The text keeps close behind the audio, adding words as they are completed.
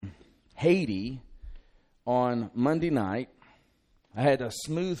Haiti on Monday night. I had a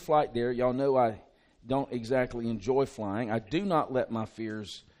smooth flight there. Y'all know I don't exactly enjoy flying. I do not let my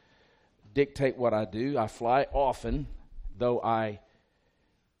fears dictate what I do. I fly often, though I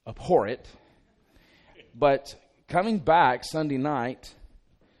abhor it. But coming back Sunday night,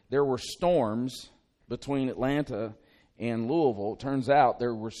 there were storms between Atlanta and Louisville. It turns out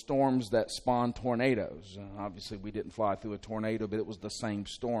there were storms that spawned tornadoes. Obviously, we didn't fly through a tornado, but it was the same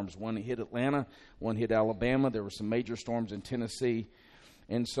storms. One hit Atlanta, one hit Alabama. There were some major storms in Tennessee.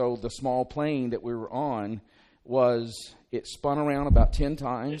 And so the small plane that we were on it spun around about 10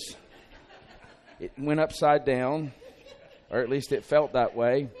 times. It went upside down, or at least it felt that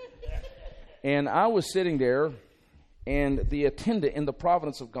way. And I was sitting there, and the attendant in the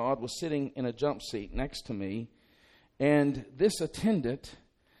providence of God was sitting in a jump seat next to me. And this attendant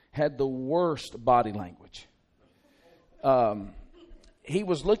had the worst body language. He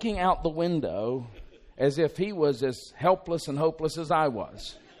was looking out the window as if he was as helpless and hopeless as I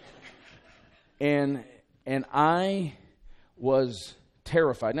was. And I was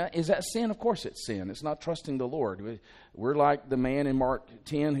terrified. Now, is that sin? Of course it's sin. It's not trusting the Lord. We're like the man in Mark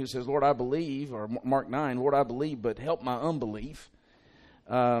 10 who says, Lord, I believe, or Mark 9, Lord, I believe, but help my unbelief.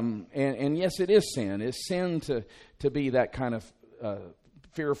 And yes, it is sin. It's sin to be that kind of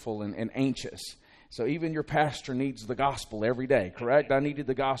fearful and anxious. So even your pastor needs the gospel every day, correct? I needed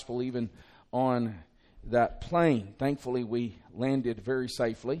the gospel even on that plane. Thankfully, we landed very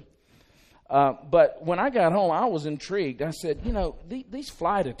safely. But when I got home, I was intrigued. I said, these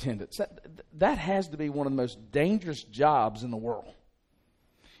flight attendants, that has to be one of the most dangerous jobs in the world.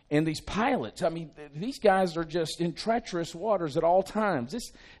 And these pilots, these guys are just in treacherous waters at all times.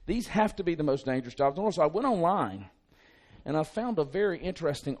 These have to be the most dangerous jobs in the world. So I went online, and I found a very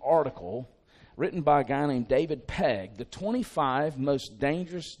interesting article written by a guy named David Pegg, the 25 most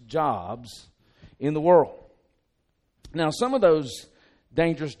dangerous jobs in the world. Now, some of those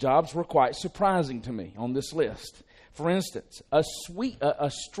dangerous jobs were quite surprising to me on this list. For instance, a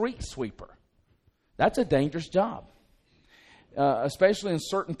street sweeper. That's a dangerous job. Especially in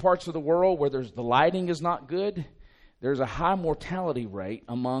certain parts of the world where the lighting is not good, there's a high mortality rate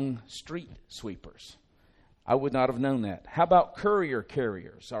among street sweepers. I would not have known that. How about courier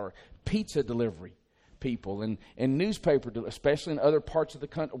carriers or pizza delivery people and newspaper, especially in other parts of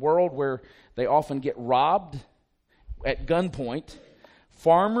the world where they often get robbed at gunpoint?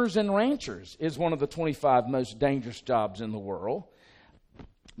 Farmers and ranchers is one of the 25 most dangerous jobs in the world.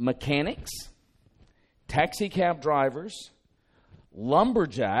 Mechanics, taxi cab drivers,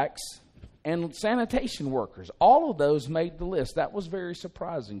 lumberjacks, and sanitation workers. All of those made the list. That was very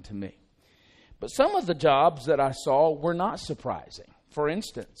surprising to me. But some of the jobs that I saw were not surprising. For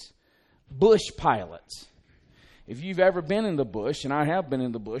instance, bush pilots. If you've ever been in the bush, and I have been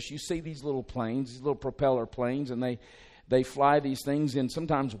in the bush, you see these little planes, these little propeller planes, and they fly these things in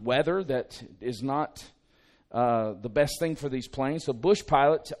sometimes weather that is not the best thing for these planes. So bush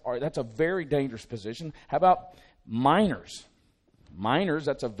pilots, that's a very dangerous position. How about miners? Miners,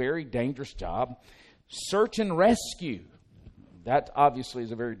 that's a very dangerous job. Search and rescue, that obviously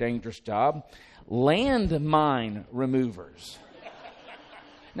is a very dangerous job. Landmine removers.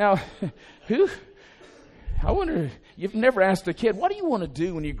 Now, I wonder, you've never asked a kid, what do you want to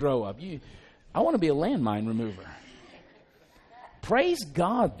do when you grow up? I want to be a landmine remover. Praise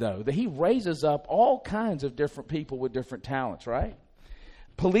God, though, that He raises up all kinds of different people with different talents, right?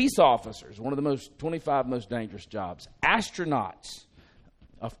 Police officers, one of the 25 most dangerous jobs. Astronauts,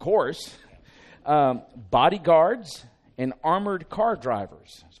 of course. Bodyguards and armored car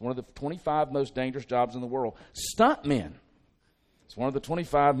drivers. It's one of the 25 most dangerous jobs in the world. Stuntmen. It's one of the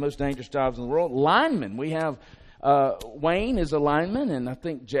 25 most dangerous jobs in the world. Linemen. We have Wayne is a lineman, and I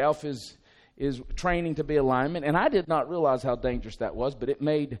think Jeff is training to be a lineman. And I did not realize how dangerous that was, but it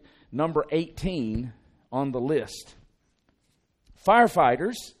made number 18 on the list.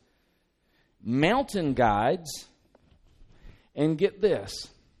 Firefighters, mountain guides, and get this,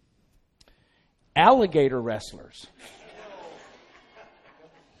 alligator wrestlers,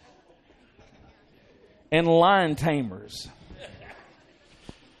 and lion tamers.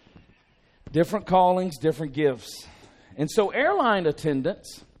 Different callings, different gifts. And so airline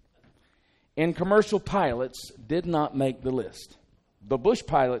attendants and commercial pilots did not make the list. The bush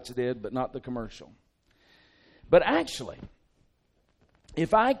pilots did, but not the commercial. But actually,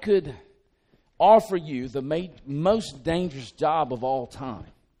 if I could offer you the most dangerous job of all time,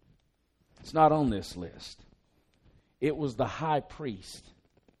 it's not on this list. It was the high priest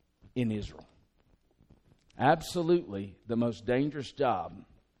in Israel. Absolutely the most dangerous job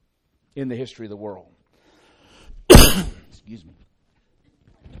in the history of the world. Excuse me.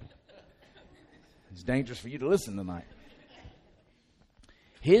 It's dangerous for you to listen tonight.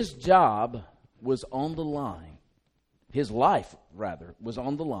 His job was on the line. His life, rather, was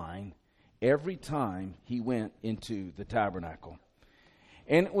on the line every time he went into the tabernacle.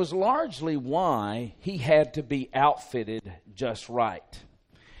 And it was largely why he had to be outfitted just right.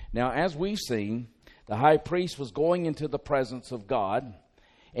 Now, as we've seen, the high priest was going into the presence of God,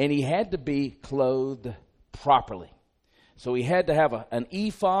 and he had to be clothed properly. So he had to have an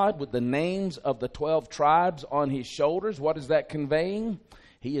ephod with the names of the 12 tribes on his shoulders. What is that conveying?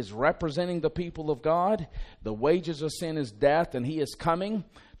 He is representing the people of God. The wages of sin is death, and he is coming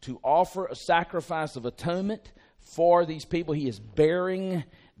to offer a sacrifice of atonement for these people. He is bearing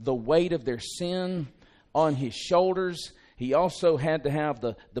the weight of their sin on his shoulders. He also had to have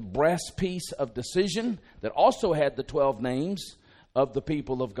the breastpiece of decision that also had the 12 names of the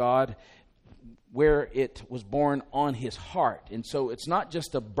people of God, where it was borne on his heart. And so it's not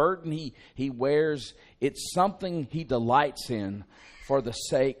just a burden he wears, it's something he delights in for the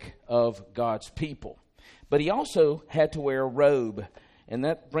sake of God's people. But he also had to wear a robe. And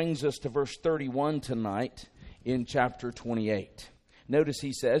that brings us to verse 31 tonight in chapter 28. Notice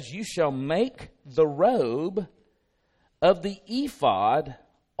he says, "You shall make the robe of the ephod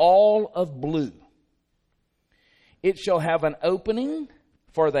all of blue. It shall have an opening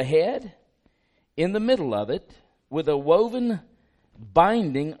for the head in the middle of it, with a woven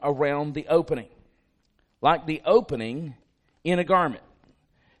binding around the opening, like the opening in a garment,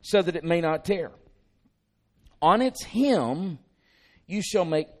 so that it may not tear. On its hem you shall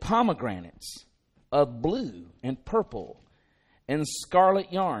make pomegranates of blue and purple and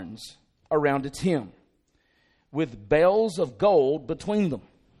scarlet yarns around its hem, with bells of gold between them,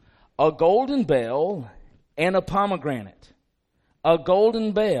 a golden bell and a pomegranate, a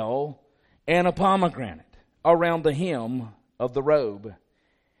golden bell and a pomegranate around the hem of the robe.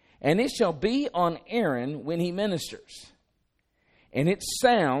 And it shall be on Aaron when he ministers, and its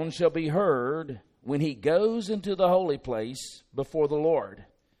sound shall be heard when he goes into the holy place before the Lord."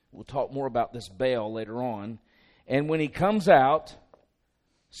 We'll talk more about this bell later on. "And when he comes out,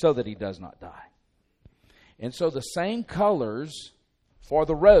 so that he does not die." And so the same colors for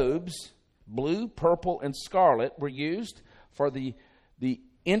the robes, blue, purple, and scarlet, were used for the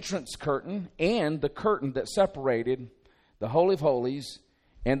entrance curtain and the curtain that separated the Holy of Holies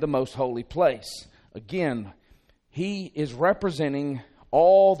and the most holy place. Again, he is representing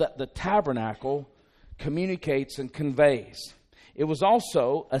all that the tabernacle communicates and conveys. It was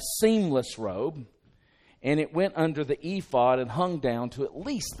also a seamless robe, and it went under the ephod and hung down to at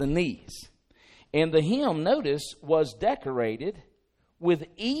least the knees. And the hem, notice, was decorated with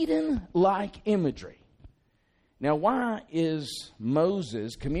Eden-like imagery. Now, why is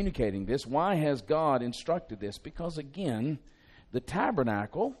Moses communicating this? Why has God instructed this? Because, again, the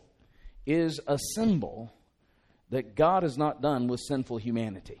tabernacle is a symbol that God is not done with sinful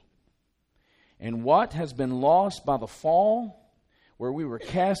humanity. And what has been lost by the fall, where we were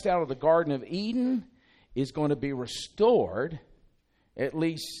cast out of the Garden of Eden, is going to be restored, at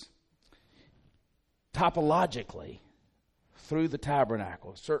least topologically, through the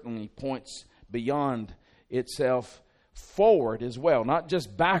tabernacle. It certainly points beyond itself forward as well, not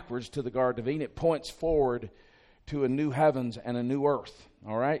just backwards to the Garden of Eden. It points forward to a new heavens and a new earth.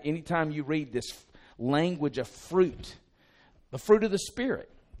 All right? Anytime you read this language of fruit, the fruit of the Spirit,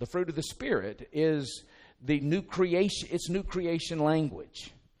 the fruit of the Spirit is the new creation. It's new creation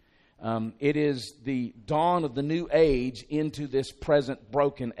language. It is the dawn of the new age into this present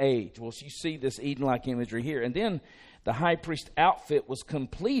broken age. Well, so you see this Eden-like imagery here. And then the high priest outfit was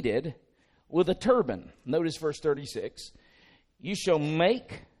completed with a turban. Notice verse 36. "You shall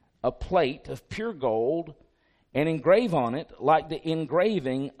make a plate of pure gold and engrave on it like the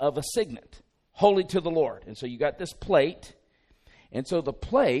engraving of a signet, holy to the Lord." And so you got this plate. And so the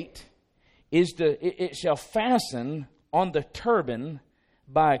plate is it shall fasten on the turban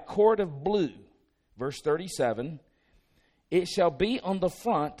by a cord of blue. Verse 37, "It shall be on the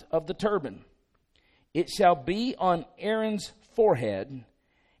front of the turban. It shall be on Aaron's forehead.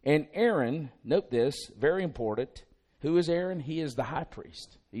 And Aaron," note this, very important. Who is Aaron? He is the high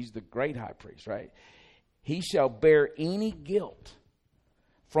priest. He's the great high priest, right? "He shall bear any guilt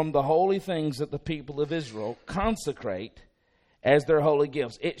from the holy things that the people of Israel consecrate as their holy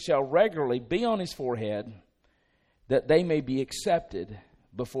gifts. It shall regularly be on his forehead, that they may be accepted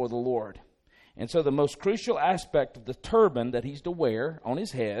before the Lord." And so the most crucial aspect of the turban that he's to wear on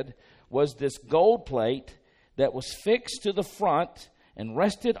his head was this gold plate that was fixed to the front and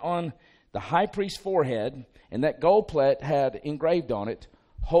rested on the high priest's forehead. And that gold plate had engraved on it,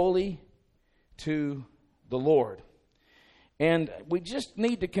 "Holy to the Lord." And we just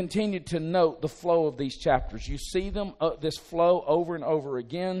need to continue to note the flow of these chapters. You see them, this flow over and over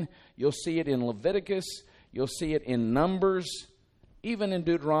again. You'll see it in Leviticus. You'll see it in Numbers, even in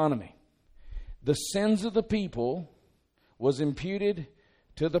Deuteronomy. The sins of the people was imputed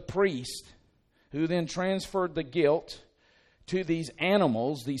to the priest, who then transferred the guilt to these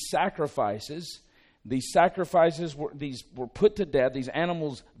animals, these sacrifices. These sacrifices were put to death. These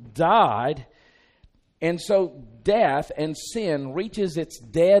animals died. And so death and sin reaches its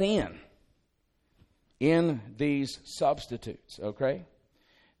dead end in these substitutes, okay?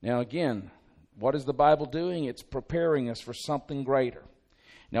 Now again, what is the Bible doing? It's preparing us for something greater.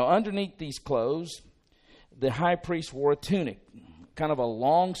 Now underneath these clothes, the high priest wore a tunic, kind of a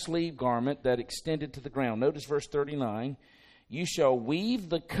long sleeve garment that extended to the ground. Notice verse 39, you shall weave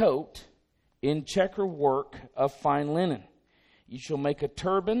the coat in checker work of fine linen. You shall make a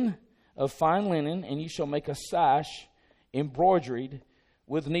turban of fine linen, and you shall make a sash embroidered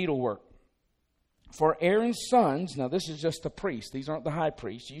with needlework. For Aaron's sons, now this is just the priest, these aren't the high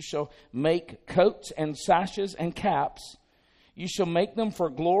priests, you shall make coats and sashes and caps. You shall make them for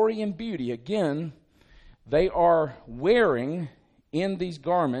glory and beauty. Again, they are wearing in these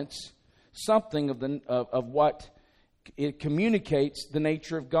garments something of what it communicates the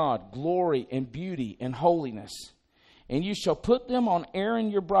nature of God, glory and beauty and holiness. And you shall put them on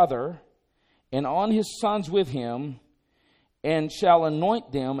Aaron your brother, and on his sons with him, and shall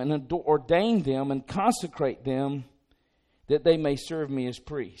anoint them, and ordain them, and consecrate them, that they may serve me as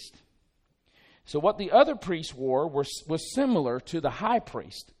priests. So what the other priests wore was similar to the high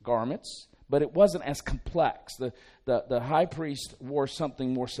priest garments, but it wasn't as complex. The high priest wore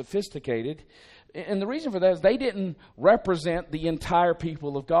something more sophisticated. And the reason for that is they didn't represent the entire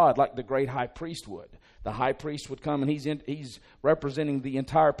people of God like the great high priest would. The high priest would come and he's representing the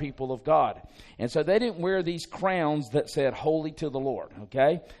entire people of God. And so they didn't wear these crowns that said holy to the Lord.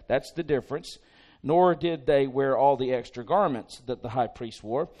 Okay? That's the difference. Nor did they wear all the extra garments that the high priest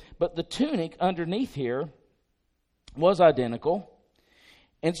wore. But the tunic underneath here was identical.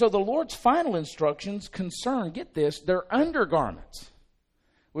 And so the Lord's final instructions concern, get this, their undergarments,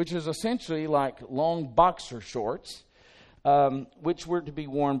 which is essentially like long boxer shorts, which were to be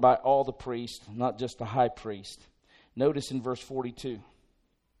worn by all the priests, not just the high priest. Notice in verse 42,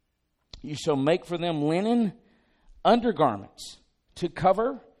 you shall make for them linen undergarments to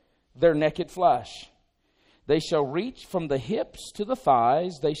cover their naked flesh. They shall reach from the hips to the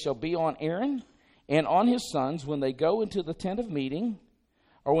thighs. They shall be on Aaron and on his sons when they go into the tent of meeting,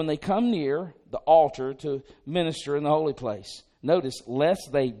 or when they come near the altar to minister in the holy place. Notice, lest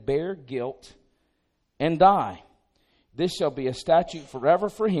they bear guilt and die. This shall be a statute forever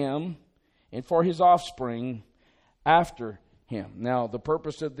for him and for his offspring after him. Now, the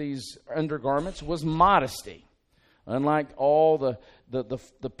purpose of these undergarments was modesty. Unlike all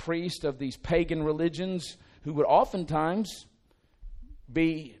the priests of these pagan religions who would oftentimes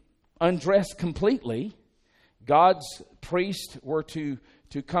be undressed completely, God's priests were to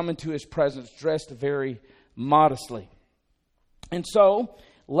come into his presence dressed very modestly. And so,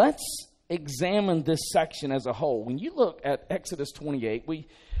 let's examine this section as a whole. When you look at Exodus 28,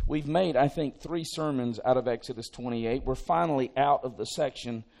 we've made, I think, 3 sermons out of Exodus 28. We're finally out of the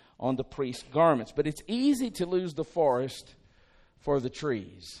section on the priest's garments. But it's easy to lose the forest for the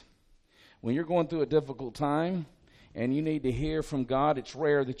trees. When you're going through a difficult time and you need to hear from God, it's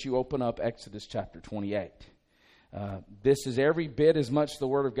rare that you open up Exodus chapter 28. This is every bit as much the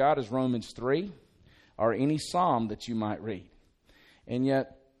Word of God as Romans 3 or any psalm that you might read. And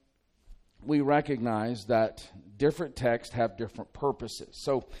yet, we recognize that different texts have different purposes.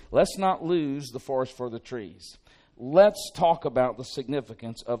 So let's not lose the forest for the trees. Let's talk about the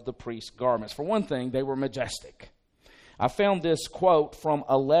significance of the priest's garments. For one thing, they were majestic. I found this quote from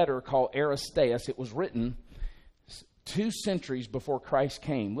a letter called Aristeas. It was written 2 centuries before Christ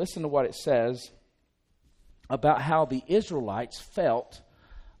came. Listen to what it says about how the Israelites felt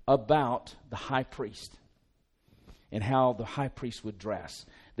about the high priest and how the high priest would dress.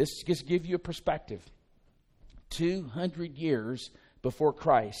 This just gives you a perspective. 200 years before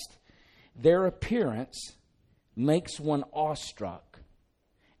Christ, their appearance makes one awestruck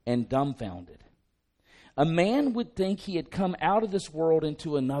and dumbfounded. A man would think he had come out of this world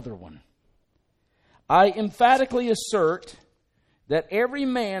into another one. I emphatically assert that every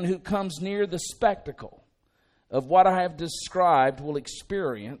man who comes near the spectacle of what I have described will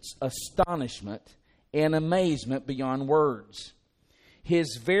experience astonishment and amazement beyond words.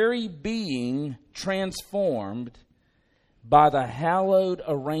 His very being transformed by the hallowed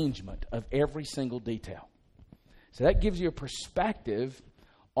arrangement of every single detail. So that gives you a perspective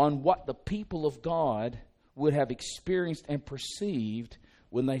on what the people of God would have experienced and perceived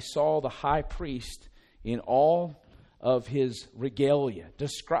when they saw the high priest in all of his regalia,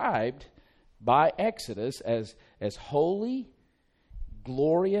 described by Exodus as holy,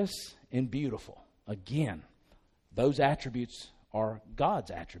 glorious, and beautiful. Again, those attributes are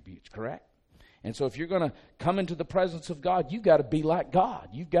God's attributes, correct? And so if you're going to come into the presence of God, you've got to be like God.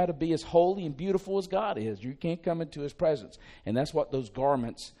 You've got to be as holy and beautiful as God is. You can't come into his presence. And that's what those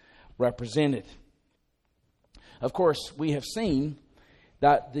garments represented. Of course, we have seen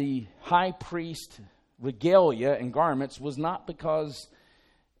that the high priest regalia and garments was not because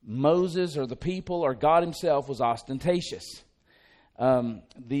Moses or the people or God himself was ostentatious.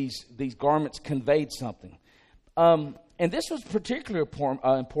 These garments conveyed something. And this was particularly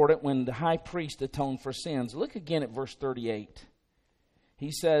important when the high priest atoned for sins. Look again at verse 38.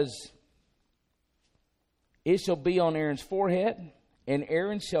 He says, "It shall be on Aaron's forehead, and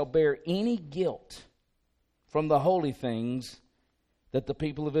Aaron shall bear any guilt from the holy things that the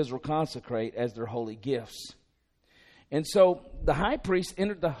people of Israel consecrate as their holy gifts." And so the high priest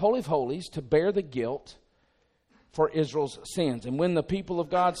entered the Holy of Holies to bear the guilt for Israel's sins. And when the people of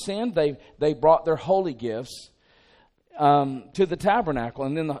God sinned, they brought their holy gifts to the tabernacle,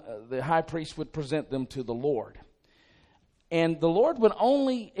 and then the high priest would present them to the Lord. And the Lord would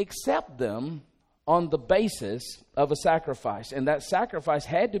only accept them on the basis of a sacrifice. And that sacrifice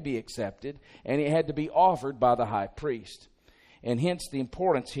had to be accepted, and it had to be offered by the high priest. And hence the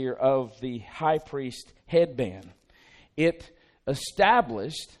importance here of the high priest headband. It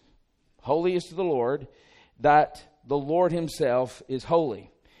established, holy is to the Lord, that the Lord himself is holy.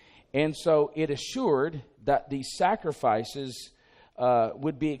 And so it assured that these sacrifices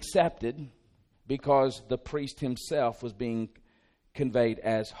would be accepted because the priest himself was being conveyed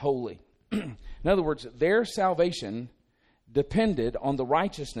as holy. In other words, their salvation depended on the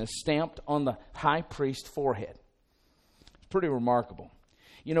righteousness stamped on the high priest's forehead. It's pretty remarkable.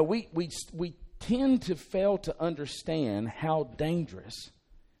 You know, we tend to fail to understand how dangerous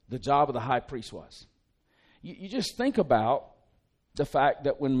the job of the high priest was. You just think about the fact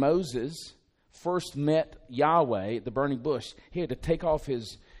that when Moses first met Yahweh at the burning bush, he had to take off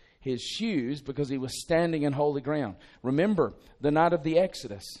his shoes because he was standing in holy ground. Remember the night of the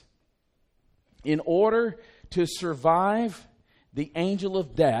Exodus. In order to survive the angel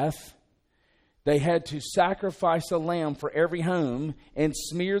of death, they had to sacrifice a lamb for every home and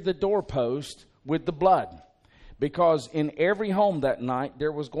smear the doorpost with the blood. Because in every home that night,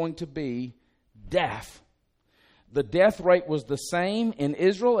 there was going to be death. The death rate was the same in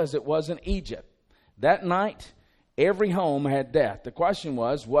Israel as it was in Egypt. That night, every home had death. The question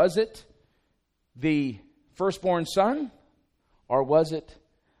was it the firstborn son or was it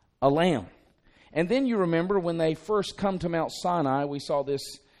a lamb? And then you remember when they first come to Mount Sinai, we saw this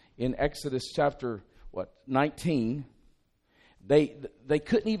in Exodus chapter 19. They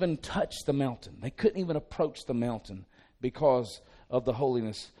couldn't even touch the mountain. They couldn't even approach the mountain because of the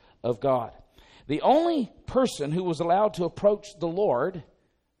holiness of God. The only person who was allowed to approach the Lord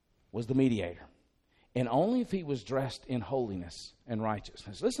was the mediator. And only if he was dressed in holiness and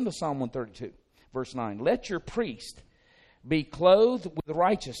righteousness. Listen to Psalm 132, verse 9. "Let your priest be clothed with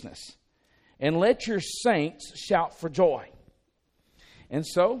righteousness, and let your saints shout for joy." And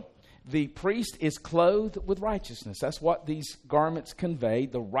so, the priest is clothed with righteousness. That's what these garments convey,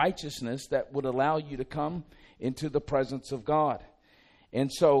 the righteousness that would allow you to come into the presence of God. And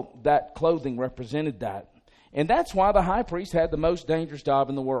so, that clothing represented that. And that's why the high priest had the most dangerous job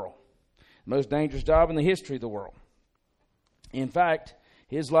in the world. Most dangerous job in the history of the world. In fact,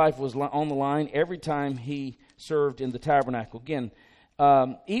 his life was on the line every time he served in the tabernacle. Again,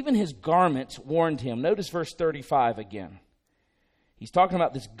 even his garments warned him. Notice verse 35 again. He's talking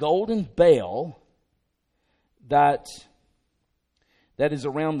about this golden veil that is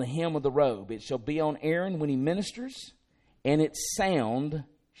around the hem of the robe. "It shall be on Aaron when he ministers, and its sound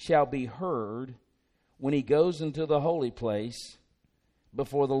shall be heard when he goes into the holy place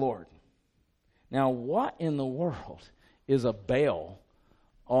before the Lord." Now, what in the world is a bell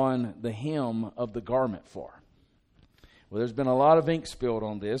on the hem of the garment for? Well, there's been a lot of ink spilled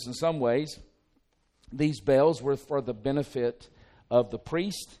on this. In some ways, these bells were for the benefit of the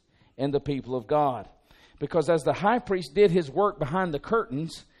priest and the people of God. Because as the high priest did his work behind the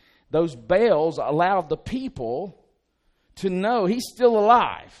curtains, those bells allowed the people to know he's still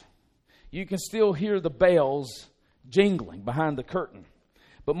alive. You can still hear the bells jingling behind the curtain.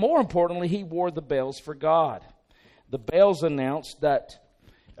 But more importantly, he wore the bells for God. The bells announced that,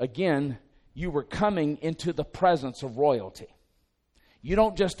 again, you were coming into the presence of royalty. You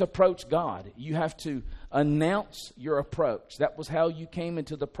don't just approach God. You have to announce your approach. That was how you came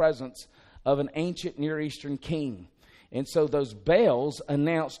into the presence of an ancient Near Eastern king. And so those bells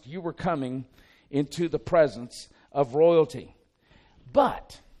announced you were coming into the presence of royalty.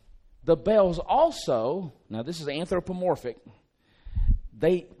 But the bells also, now this is anthropomorphic,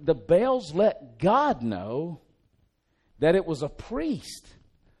 the bells let God know that it was a priest,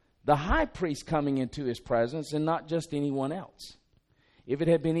 the high priest, coming into his presence, and not just anyone else. If it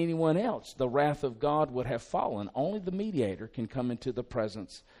had been anyone else, the wrath of God would have fallen. Only the mediator can come into the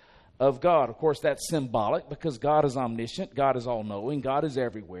presence of God. Of course, that's symbolic because God is omniscient, God is all-knowing, God is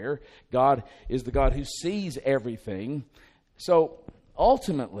everywhere. God is the God who sees everything. So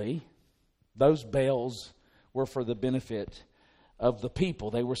ultimately, those bells were for the benefit of the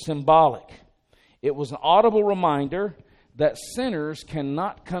people. They were symbolic. It was an audible reminder that sinners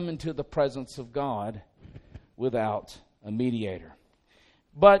cannot come into the presence of God without a mediator.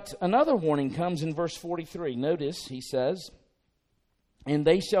 But another warning comes in verse 43. Notice, he says, "And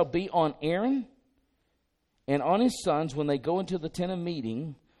they shall be on Aaron and on his sons when they go into the tent of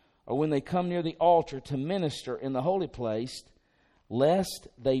meeting, or when they come near the altar to minister in the holy place, lest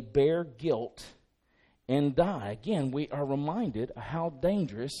they bear guilt and die." Again, we are reminded how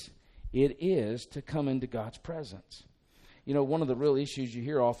dangerous it is to come into God's presence. You know, one of the real issues you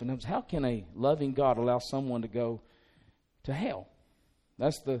hear often is, how can a loving God allow someone to go to hell?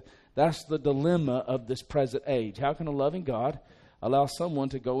 That's the dilemma of this present age. How can a loving God allow someone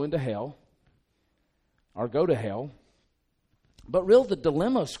to go into hell or go to hell? But really, the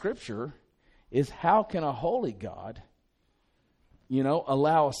dilemma of Scripture is, how can a holy God,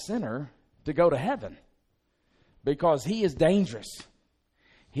 allow a sinner to go to heaven? Because he is dangerous.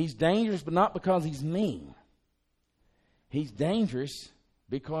 He's dangerous, but not because he's mean. He's dangerous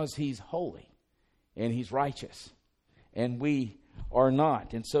because he's holy and he's righteous. And we are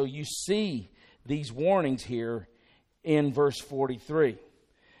not. And so you see these warnings here in verse 43.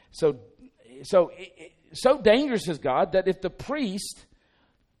 So dangerous is God that if the priest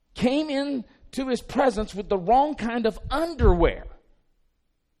came into his presence with the wrong kind of underwear,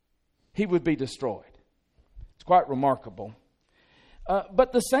 he would be destroyed. It's quite remarkable.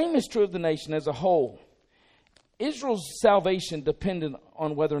 But the same is true of the nation as a whole. Israel's salvation depended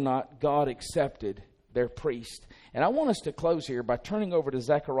on whether or not God accepted their priest. And I want us to close here by turning over to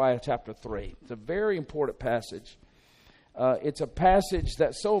Zechariah chapter 3. It's a very important passage. It's a passage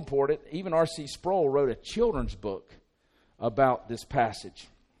that's so important, even R.C. Sproul wrote a children's book about this passage.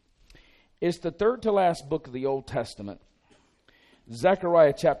 It's the third to last book of the Old Testament.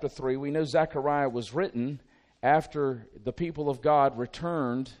 Zechariah chapter 3. We know Zechariah was written after the people of God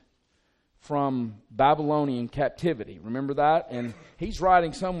returned from Babylonian captivity. Remember that? And he's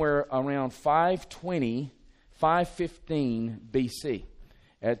writing somewhere around 520, 515 BC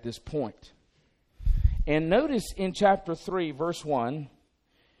at this point. And notice in chapter 3, verse 1,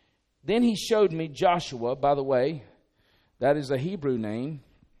 "Then he showed me Joshua," by the way, that is a Hebrew name,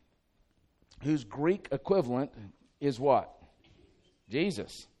 whose Greek equivalent is what?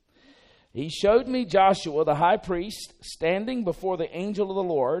 Jesus. "He showed me Joshua, the high priest, standing before the angel of the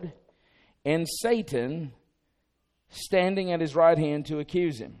Lord, and Satan standing at his right hand to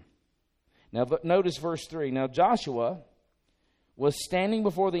accuse him." Now notice verse 3. "Now Joshua was standing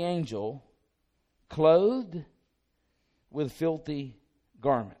before the angel, clothed with filthy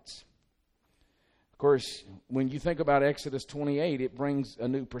garments." Of course, when you think about Exodus 28, it brings a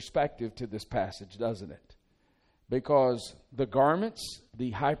new perspective to this passage, doesn't it? Because the garments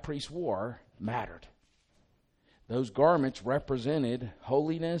the high priest wore mattered. Those garments represented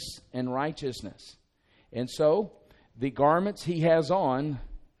holiness and righteousness. And so, the garments he has on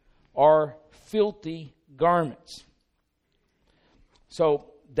are filthy garments.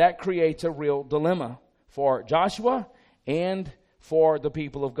 So, that creates a real dilemma for Joshua and for the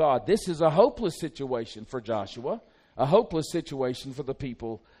people of God. This is a hopeless situation for Joshua, a hopeless situation for the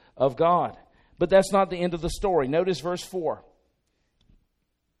people of God. But that's not the end of the story. Notice verse 4.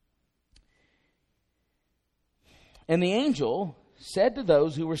 "And the angel said to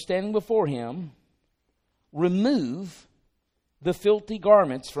those who were standing before him, 'Remove the filthy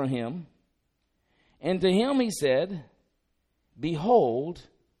garments from him.' And to him he said, 'Behold,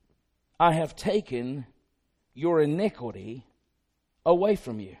 I have taken your iniquity away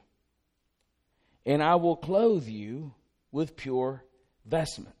from you, and I will clothe you with pure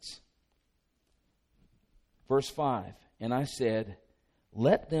vestments.'" Verse 5, "And I said,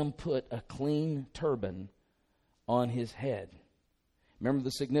 let them put a clean turban on his head." Remember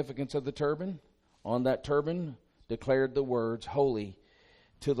the significance of the turban? On that turban declared the words, "Holy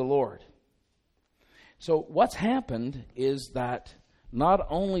to the Lord." So what's happened is that not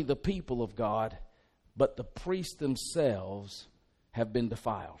only the people of God, but the priests themselves have been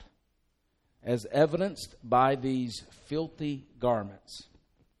defiled. as evidenced by these filthy garments.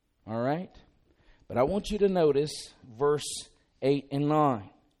 All right? But I want you to notice verse 8 and 9.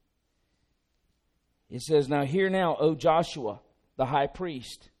 It says, "Now hear now, O Joshua, the high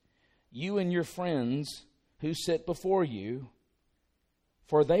priest, you and your friends who sit before you,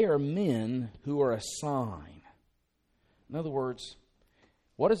 for they are men who are a sign." In other words,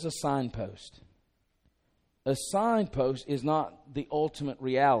 what is a signpost? A signpost is not the ultimate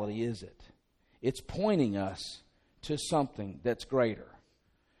reality, is it? It's pointing us to something that's greater.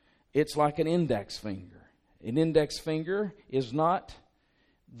 It's like an index finger. An index finger is not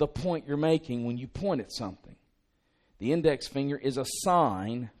the point you're making when you point at something. The index finger is a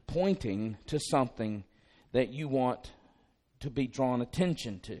sign pointing to something that you want to be drawn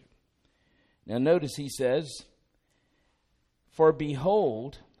attention to. Now notice he says, "For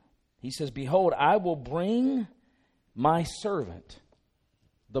behold," he says, "Behold, I will bring my servant,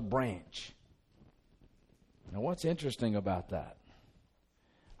 the branch." Now what's interesting about that?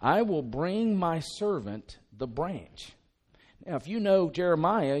 I will bring my servant, the branch. Now, if you know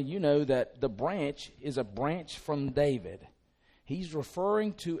Jeremiah, you know that the branch is a branch from David. He's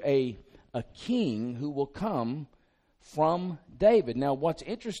referring to a king who will come from David. Now, what's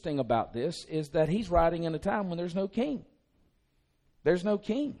interesting about this is that he's writing in a time when there's no king. There's no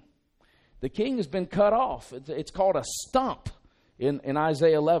king. The king has been cut off. It's called a stump in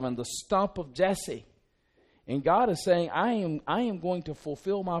Isaiah 11, the stump of Jesse. And God is saying, I am going to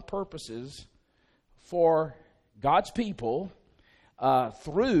fulfill my purposes for God's people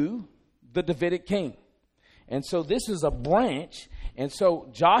through the Davidic king. And so this is a branch. And so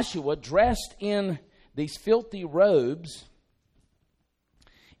Joshua, dressed in these filthy robes,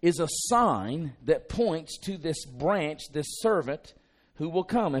 is a sign that points to this branch, this servant who will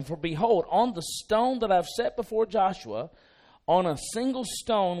come. And for behold, on the stone that I've set before Joshua, on a single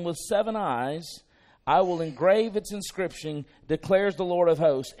stone with 7 eyes, I will engrave its inscription, declares the Lord of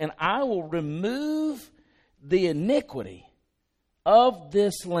hosts, and I will remove the iniquity of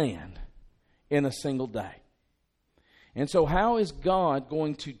this land in a single day. And so how is God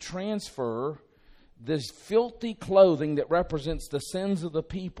going to transfer this filthy clothing that represents the sins of the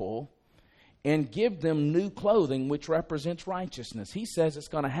people and give them new clothing which represents righteousness? He says it's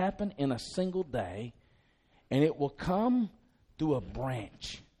going to happen in a single day, and it will come through a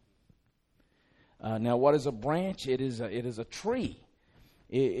branch. Now, what is a branch? It is a tree.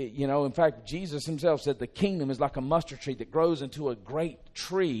 In fact, Jesus himself said the kingdom is like a mustard tree that grows into a great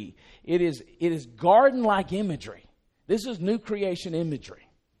tree. It is garden-like imagery. This is new creation imagery.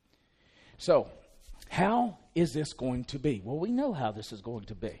 So, how is this going to be? Well, we know how this is going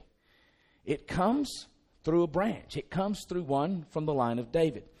to be. It comes through a branch. It comes through one from the line of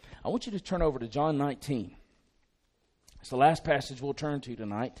David. I want you to turn over to John 19. It's the last passage we'll turn to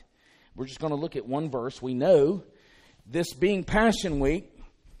tonight. We're just going to look at one verse. We know, this being Passion Week,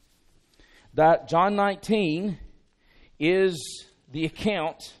 that John 19 is the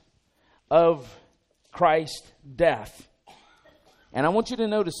account of Christ's death. And I want you to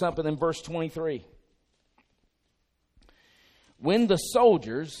notice something in verse 23. When the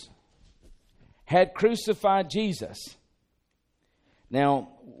soldiers had crucified Jesus. Now,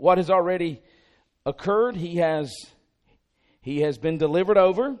 what has already occurred? He has been delivered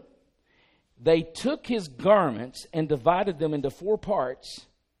over. They took his garments and divided them into 4 parts,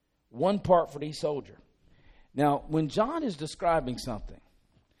 1 part for each soldier. Now, when John is describing something,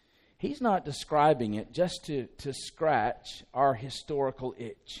 he's not describing it just to scratch our historical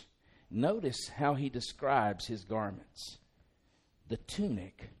itch. Notice how he describes his garments. The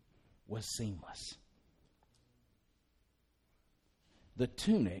tunic was seamless. The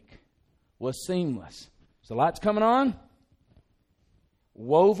tunic was seamless. So the light's coming on.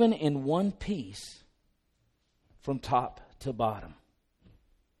 Woven in one piece from top to bottom.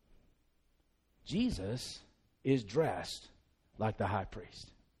 Jesus is dressed like the high priest.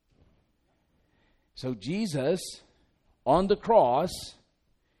 So Jesus on the cross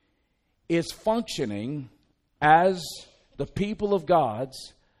is functioning as the people of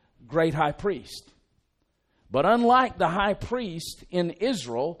God's great high priest. But unlike the high priest in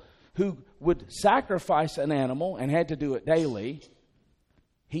Israel, who would sacrifice an animal and had to do it daily,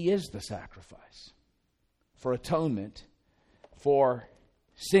 he is the sacrifice for atonement for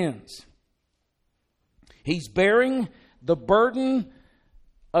sins. He's bearing the burden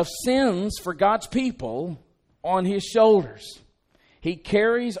of sins for God's people on his shoulders. He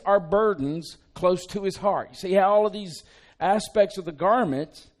carries our burdens close to his heart. You see how all of these aspects of the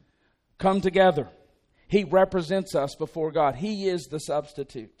garment come together. He represents us before God. He is the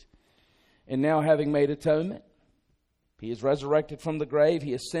substitute. And now, having made atonement, He is resurrected from the grave.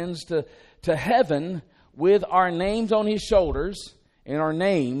 He ascends to heaven with our names on His shoulders and our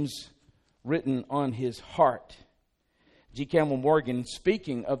names written on His heart. G. Campbell Morgan,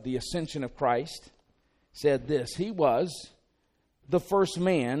 speaking of the ascension of Christ, said this: He was the first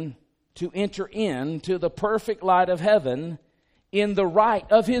man to enter into the perfect light of heaven in the right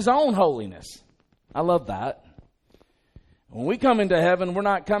of His own holiness. I love that. When we come into heaven, we're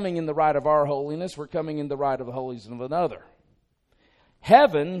not coming in the right of our holiness. We're coming in the right of the holiness of another.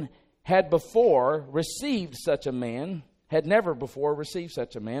 Heaven had before received such a man, had never before received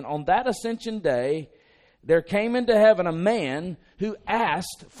such a man. On that ascension day, there came into heaven a man who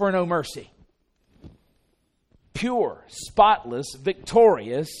asked for no mercy. Pure, spotless,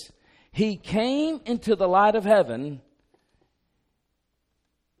 victorious, He came into the light of heaven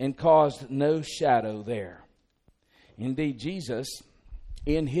and caused no shadow there. Indeed, Jesus,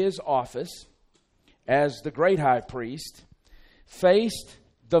 in His office as the great high priest, faced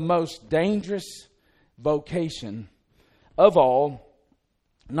the most dangerous vocation of all,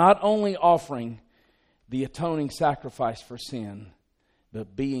 not only offering the atoning sacrifice for sin,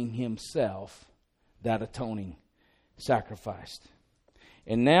 but being Himself that atoning sacrifice.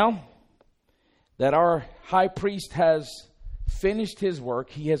 And now that our high priest has finished his work,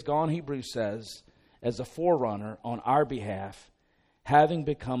 he has gone, Hebrews says, as a forerunner on our behalf, having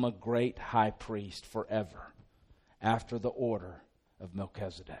become a great high priest forever, after the order of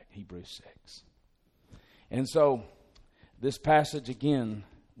Melchizedek, Hebrews 6. And so, this passage again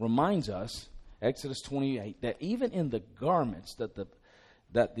reminds us, Exodus 28, that even in the garments that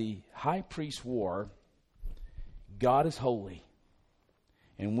the high priest wore, God is holy,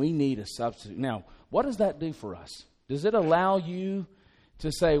 and we need a substitute. Now, what does that do for us? Does it allow you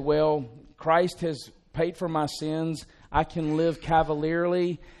to say, well, Christ has paid for my sins, I can live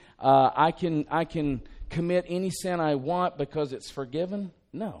cavalierly, I can commit any sin I want because it's forgiven?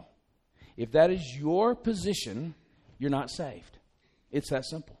 No. If that is your position, you're not saved. It's that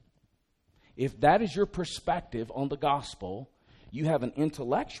simple. If that is your perspective on the gospel, you have an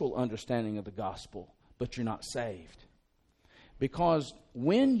intellectual understanding of the gospel, but you're not saved. Because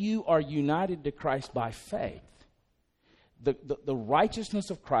when you are united to Christ by faith, the righteousness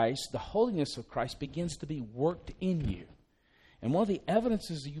of Christ, the holiness of Christ begins to be worked in you. And one of the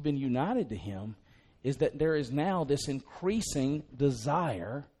evidences that you've been united to Him is that there is now this increasing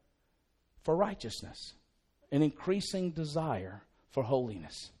desire for righteousness, an increasing desire for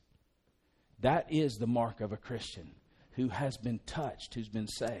holiness. That is the mark of a Christian who has been touched, who's been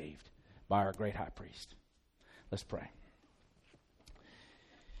saved by our great high priest. Let's pray.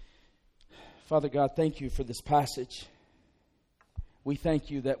 Father God, thank You for this passage. We thank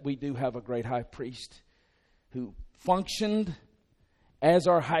You that we do have a great high priest who functioned as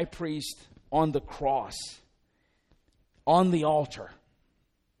our high priest on the cross, on the altar.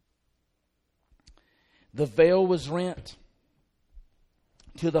 The veil was rent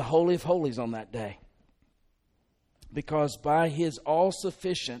to the Holy of Holies on that day, because by His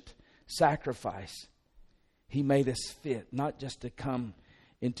all-sufficient sacrifice, He made us fit not just to come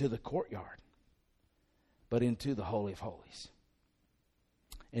into the courtyard, but into the Holy of Holies.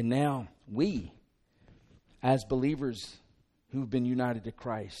 And now we, as believers who've been united to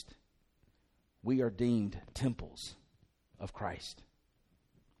Christ, we are deemed temples of Christ,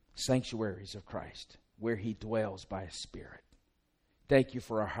 sanctuaries of Christ, where He dwells by His Spirit. Thank You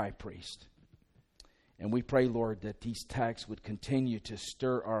for our high priest. And we pray, Lord, that these texts would continue to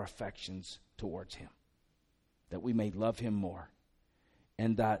stir our affections towards Him, that we may love Him more,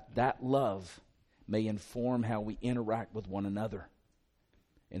 and that love may inform how we interact with one another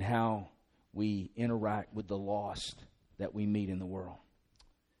and how we interact with the lost that we meet in the world.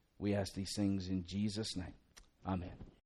 We ask these things in Jesus' name. Amen.